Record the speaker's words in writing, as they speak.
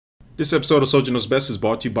This episode of Soldier Knows Best is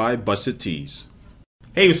brought to you by Busted Tees.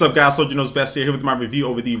 Hey, what's up guys, Soldier Knows Best here with my review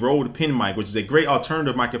over the RØde Pin Mic, which is a great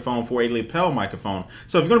alternative microphone for a lapel microphone.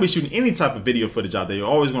 So if you're going to be shooting any type of video footage out there, you're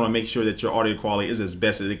always going to make sure that your audio quality is as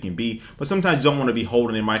best as it can be. But sometimes you don't want to be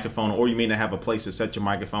holding a microphone, or you may not have a place to set your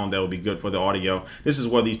microphone that will be good for the audio. This is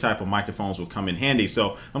where these type of microphones will come in handy.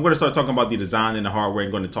 So I'm going to start talking about the design and the hardware,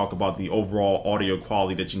 and going to talk about the overall audio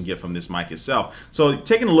quality that you can get from this mic itself. So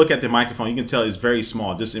taking a look at the microphone, you can tell it's very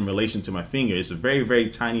small just in relation to my finger. It's a very, very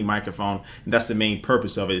tiny microphone, and that's the main purpose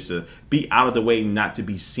of it. It's to be out of the way, not to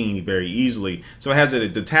be seen very easily. So it has a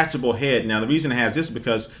detachable head. Now the reason it has this is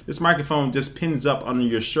because this microphone just pins up under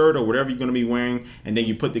your shirt or whatever you're going to be wearing, and then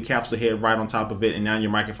you put the capsule head right on top of it, and now your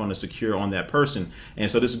microphone is secure on that person. And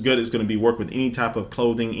so this is good. It's going to be work with any type of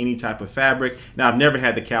clothing, any type of fabric. Now I've never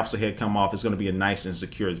had the capsule head come off. It's going to be a nice and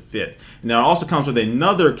secure fit. Now it also comes with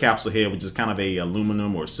another capsule head, which is kind of a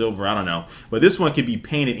aluminum or silver, I don't know, but this one can be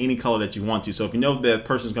painted any color that you want to. So if you know that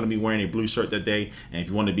person's going to be wearing a blue shirt that day, and if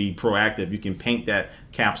you want to be proactive, you can paint that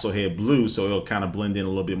capsule head blue so it'll kind of blend in a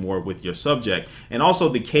little bit more with your subject. And also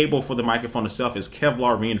the cable for the microphone itself is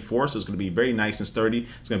Kevlar reinforced, so it's going to be very nice and sturdy.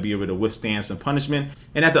 It's going to be able to withstand some punishment.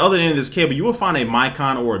 And at the other end of this cable, you will find a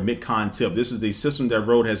Micon or a Midcon tip. This is the system that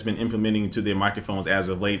RØde has been implementing into their microphones as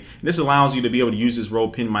of late. And this allows you to be able to use this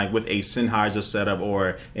RØde Pin Mic with a Sennheiser setup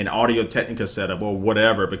or an Audio Technica setup or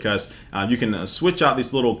whatever, because you can switch out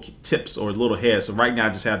these little tips or little heads. So right now I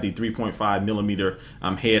just have the 3.5 millimeter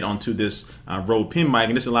head onto this RØde Pin Mic,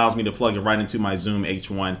 and this allows me to plug it right into my Zoom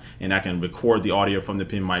H1, and I can record the audio from the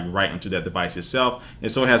Pin Mic right onto that device itself.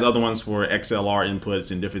 And so it has other ones for XLR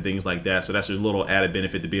inputs and different things like that. So that's a little added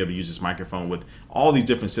benefit to be able to use this microphone with all these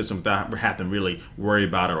different systems without having to really worry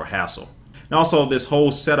about it or hassle. And also, this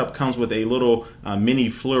whole setup comes with a little mini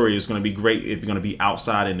flurry. It's going to be great if you're going to be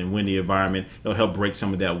outside in a windy environment. It'll help break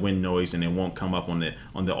some of that wind noise, and it won't come up on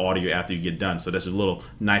the audio after you get done. So that's a little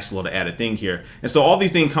nice little added thing here. And so all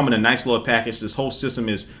these things come in a nice little package. This whole system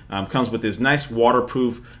is comes with this nice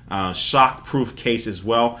waterproof, shock-proof case as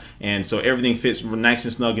well. And so everything fits nice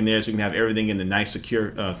and snug in there, so you can have everything in a nice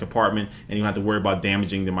secure compartment, and you don't have to worry about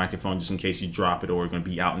damaging the microphone just in case you drop it or you're going to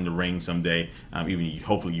be out in the rain someday.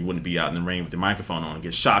 Hopefully you wouldn't be out in the rain with the microphone on and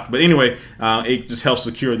get shocked. But anyway, it just helps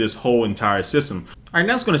secure this whole entire system. All right,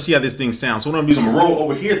 now let's going to see how this thing sounds. So what I'm using, I'm going to roll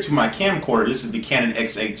over here to my camcorder. This is the Canon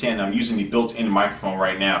X810. I'm using the built-in microphone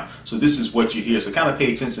right now. So this is what you hear. So kind of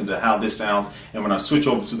pay attention to how this sounds. And when I switch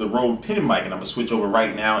over to the RØde Pin Mic, and I'm going to switch over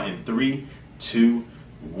right now in 3, 2,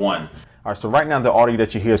 1. All right, so right now the audio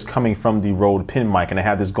that you hear is coming from the RØde Pin Mic, and I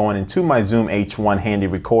have this going into my Zoom H1 handy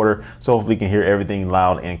recorder, so hopefully you can hear everything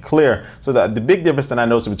loud and clear. So the big difference that I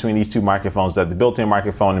noticed between these two microphones is that the built-in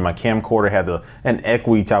microphone in my camcorder had an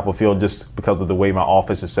echoey type of feel just because of the way my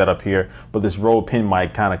office is set up here, but this RØde Pin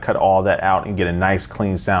Mic kind of cut all that out and get a nice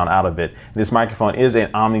clean sound out of it. This microphone is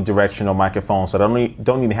an omnidirectional microphone, so I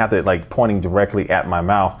don't even have to like pointing directly at my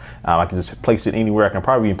mouth. I can just place it anywhere. I can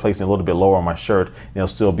probably even place it a little bit lower on my shirt, and it'll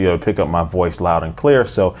still be able to pick up my voice loud and clear.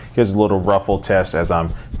 So here's a little ruffle test as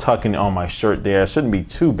I'm tucking on my shirt there. It shouldn't be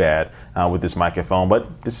too bad with this microphone,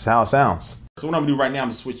 but this is how it sounds. So what I'm gonna do right now, I'm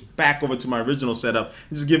gonna switch back over to my original setup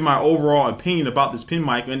and just give my overall opinion about this Pin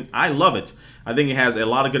Mic, and I love it. I think it has a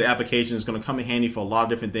lot of good applications. It's going to come in handy for a lot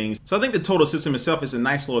of different things. So I think the total system itself is a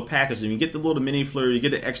nice little package. You get the little mini flurry, you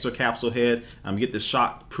get the extra capsule head, you get the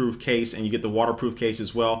shock-proof case, and you get the waterproof case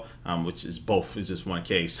as well, which is both. It's just one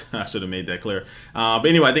case. I should have made that clear. But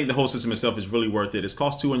anyway, I think the whole system itself is really worth it. It's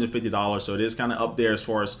cost $250, so it is kind of up there as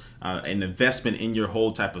far as an investment in your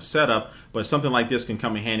whole type of setup. But something like this can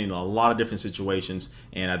come in handy in a lot of different situations,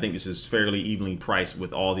 and I think this is fairly evenly priced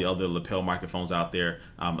with all the other lapel microphones out there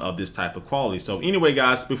of this type of quality. So anyway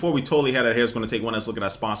guys, before we totally head out here, it's going to take one last look at our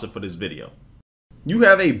sponsor for this video. You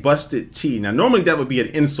have a busted tee. Now normally that would be an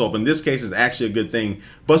insult, but in this case it's actually a good thing.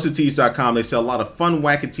 BustedTees.com, they sell a lot of fun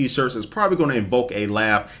wacky t-shirts. It's probably going to invoke a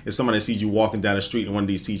laugh if somebody sees you walking down the street in one of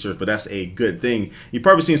these t-shirts, but that's a good thing. You've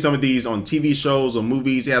probably seen some of these on TV shows or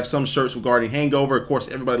movies. They have some shirts regarding Hangover. Of course,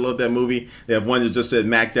 everybody loved that movie. They have one that just said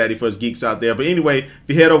Mac Daddy for us geeks out there. But anyway, if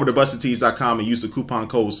you head over to BustedTees.com and use the coupon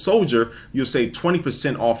code SOLDIER, you'll save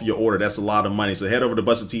 20% off your order. That's a lot of money. So head over to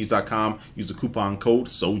BustedTees.com, use the coupon code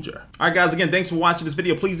SOLDIER. All right guys, again, thanks for watching this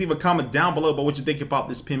video. Please leave a comment down below about what you think about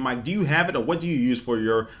this Pin Mic. Do you have it, or what do you use for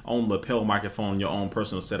your own lapel microphone, your own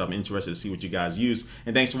personal setup? I'm interested to see what you guys use.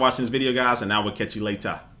 And thanks for watching this video guys, and I will catch you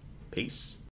later. Peace.